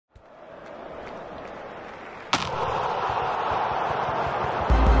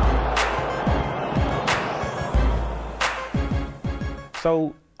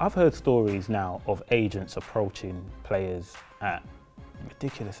So I've heard stories now of agents approaching players at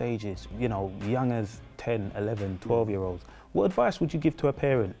ridiculous ages, you know, young as 10, 11, 12-year-olds. What advice would you give to a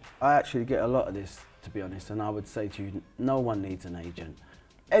parent? I actually get a lot of this, to be honest, and I would say to you, no one needs an agent.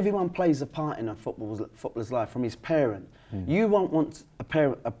 Everyone plays a part in a footballer's life, from his parent. You won't want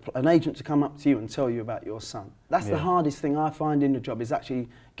an agent to come up to you and tell you about your son. That's the hardest thing I find in the job, is actually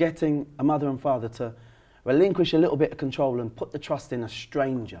getting a mother and father to relinquish a little bit of control and put the trust in a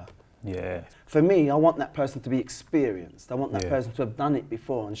stranger. Yeah. For me, I want that person to be experienced. I want that person to have done it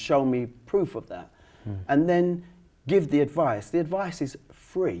before and show me proof of that. And then give the advice. The advice is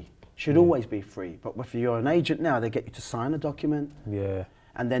free, should always be free. But if you're an agent now, they get you to sign a document. Yeah.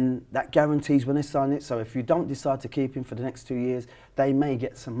 And then that guarantees when they sign it. So if you don't decide to keep him for the next 2 years, they may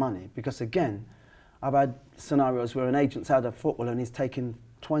get some money. Because again, I've had scenarios where an agent's had a footballer and he's taking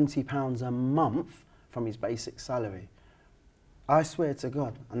 £20 a month from his basic salary. I swear to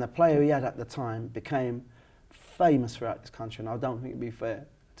God. And the player he had at the time became famous throughout this country. And I don't think it'd be fair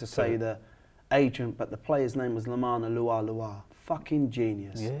to say the agent, but the player's name was Lamana Lua. Fucking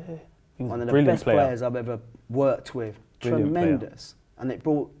genius. Yeah. One of the best players I've ever worked with. Tremendous. And it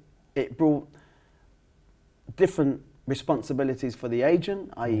brought different responsibilities for the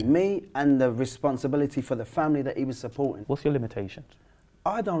agent, i.e. me, and the responsibility for the family that he was supporting. What's your limitations?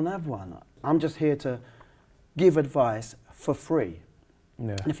 I don't have one. I'm just here to give advice for free.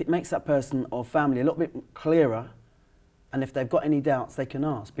 Yeah. And if it makes that person or family a little bit clearer, and if they've got any doubts, they can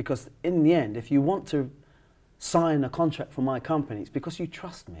ask. Because in the end, if you want to sign a contract for my company, it's because you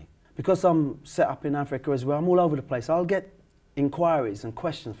trust me. Because I'm set up in Africa as well, I'm all over the place. I'll get inquiries and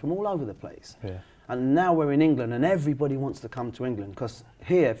questions from all over the place. Yeah. And now we're in England and everybody wants to come to England, because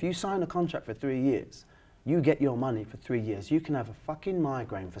here, if you sign a contract for 3 years, you get your money for 3 years. You can have a fucking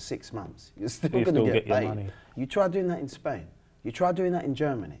migraine for 6 months. You're still going to get paid. Your money. You try doing that in Spain. You try doing that in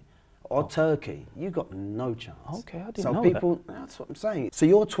Germany or Turkey. You got no chance. Okay, I didn't know that. That's what I'm saying. So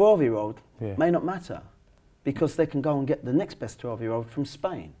your 12-year-old may not matter, because they can go and get the next best 12-year-old from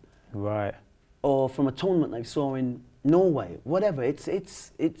Spain. Right. Or from a tournament they saw in Norway, whatever. It's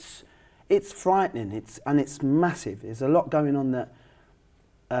frightening. And it's massive. There's a lot going on that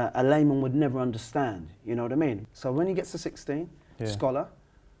a layman would never understand. You know what I mean? So when he gets to 16, scholar,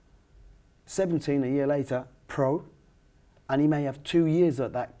 17 a year later, pro, and he may have 2 years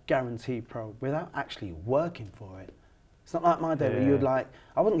at that guaranteed pro without actually working for it. It's not like my day where you'd like,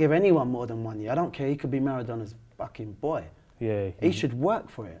 I wouldn't give anyone more than 1 year. I don't care. He could be Maradona's fucking boy. Yeah. He should work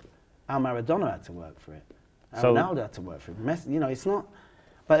for it. Our Maradona had to work for it. Ronaldo had to work for it. You know, it's not.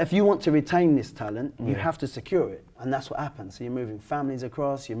 But if you want to retain this talent, you have to secure it, and that's what happens. So you're moving families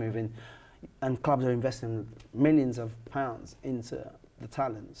across, and clubs are investing millions of pounds into the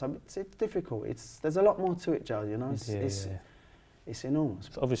talent. So it's difficult. There's a lot more to it, Joe. You know, it's enormous.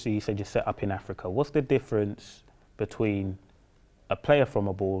 So obviously, you said you're set up in Africa. What's the difference between a player from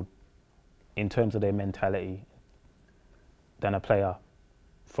abroad, in terms of their mentality, than a player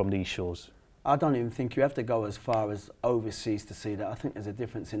from these shores? I don't even think you have to go as far as overseas to see that. I think there's a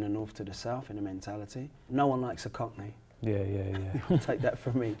difference in the north to the south in the mentality. No one likes a Cockney. Yeah. Take that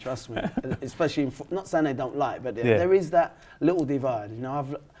from me, trust me. Especially in not saying they don't like, but there is that little divide. You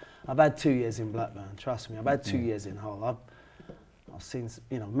know, I've had 2 years in Blackburn, trust me. I've had 2 years in Hull. I've seen,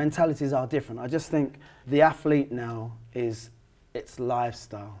 you know, mentalities are different. I just think the athlete now it's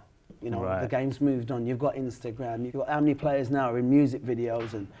lifestyle. You know, the game's moved on. You've got Instagram. You've got how many players now are in music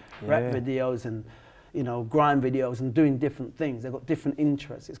videos and rap videos and, you know, grime videos and doing different things. They've got different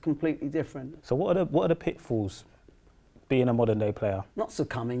interests. It's completely different. So what are the pitfalls being a modern day player? Not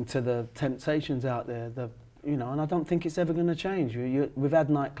succumbing to the temptations out there. You know, and I don't think it's ever going to change. We've had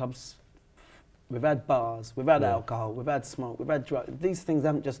nightclubs, we've had bars, we've had alcohol, we've had smoke, we've had drugs. These things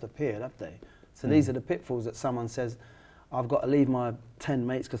haven't just appeared, have they? So these are the pitfalls that someone says, I've got to leave my 10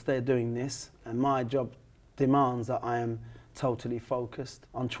 mates because they're doing this, and my job demands that I am totally focused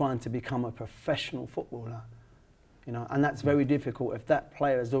on trying to become a professional footballer. You know, and that's very difficult if that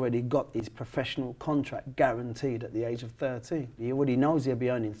player has already got his professional contract guaranteed at the age of 13. He already knows he'll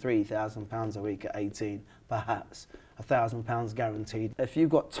be earning £3,000 a week at 18, perhaps £1,000 guaranteed. If you've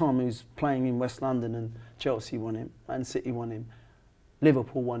got Tom who's playing in West London and Chelsea want him, Man City want him,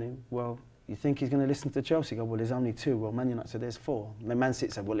 Liverpool want him, well, you think he's going to listen to Chelsea? Go, well, there's only 2. Well, Man United said there's 4. And then Man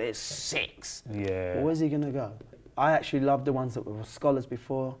City said, well, there's 6. Yeah. Well, where's he going to go? I actually love the ones that were scholars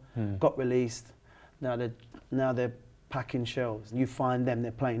before, got released. Now they're packing shelves. You find them,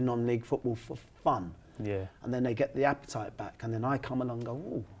 they're playing non-league football for fun. Yeah. And then they get the appetite back. And then I come along and go,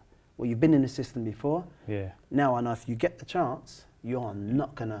 ooh, well, you've been in the system before. Yeah. Now I know if you get the chance, you're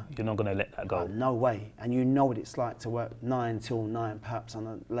not gonna let that go. No way. And you know what it's like to work 9 till 9, perhaps on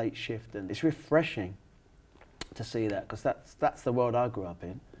a late shift, and it's refreshing to see that, because that's the world I grew up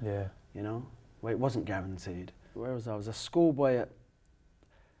in. Yeah. You know, where it wasn't guaranteed. Whereas I was a schoolboy at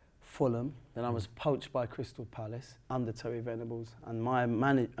Fulham, then I was poached by Crystal Palace under Terry Venables, and my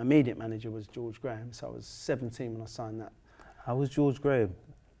immediate manager was George Graham, so I was 17 when I signed that. How was George Graham?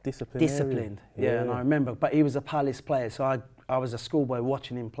 Disciplined, yeah, and I remember, but he was a Palace player, so I was a schoolboy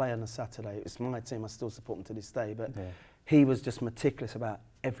watching him play on a Saturday. It's my team, I still support him to this day, but he was just meticulous about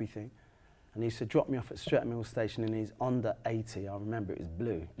everything. And he used to drop me off at Streatham Mill Station in his under 80, I remember it was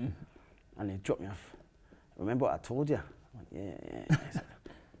blue, and he'd drop me off. Remember what I told you? I went, yeah. He said,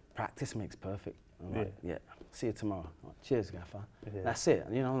 practice makes perfect. I'm like, yeah, see you tomorrow. Like, cheers, Gaffer. Yeah. That's it.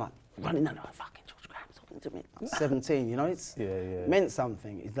 And you know, I'm like, running down, fucking George Graham's talking to me. I'm 17, you know, it's meant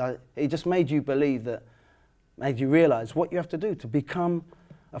something. It's like, it just made you believe that, made you realise what you have to do to become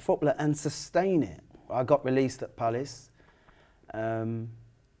a footballer and sustain it. I got released at Palace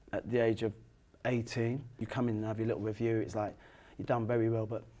at the age of 18. You come in and have your little review. It's like, you've done very well,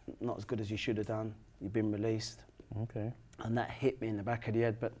 but not as good as you should have done. You've been released. Okay. And that hit me in the back of the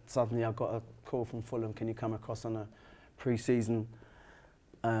head, but suddenly I got a call from Fulham, can you come across on a pre-season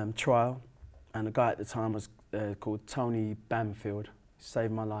trial? And the guy at the time was called Tony Bamfield,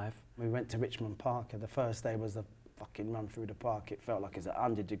 saved my life. We went to Richmond Park, and the first day was a fucking run through the park. It felt like it was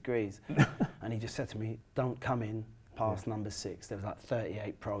 100 degrees. And he just said to me, don't come in past number 6. There was like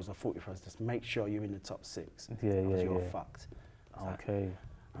 38 pros or 40 pros, just make sure you're in the top 6. Because you're fucked. Okay.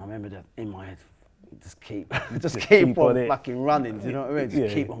 I remember that in my head, just keep on fucking running, do you know what I mean?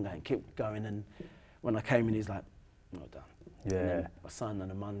 Just keep going. And when I came in, he's like, not done. Yeah. And then I signed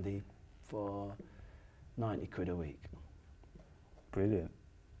on a Monday for 90 quid a week. Brilliant.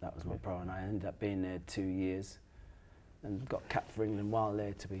 That was my pro, and I ended up being there 2 years and got capped for England while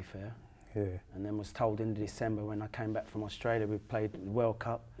there, to be fair. Yeah. And then was told in December when I came back from Australia, we played the World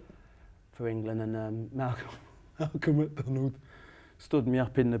Cup for England, and Malcolm McDonald stood me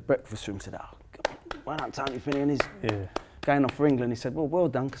up in the breakfast room and said, oh, well done, Tony Finnigan, he's going off for England. He said, well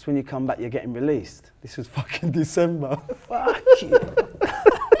done, because when you come back, you're getting released. This was fucking December. Fuck you.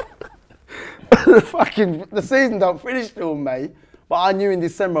 The season don't finish till May, but I knew in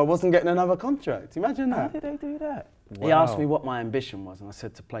December I wasn't getting another contract. Imagine that. How did they do that? Wow. He asked me what my ambition was, and I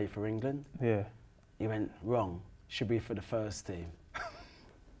said to play for England. Yeah. He went, wrong, should be for the first team.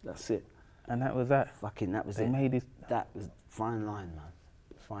 That's it. And that was that? Fucking, that was they it. Made it. That was fine line, man.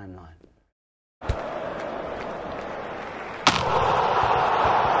 Fine line.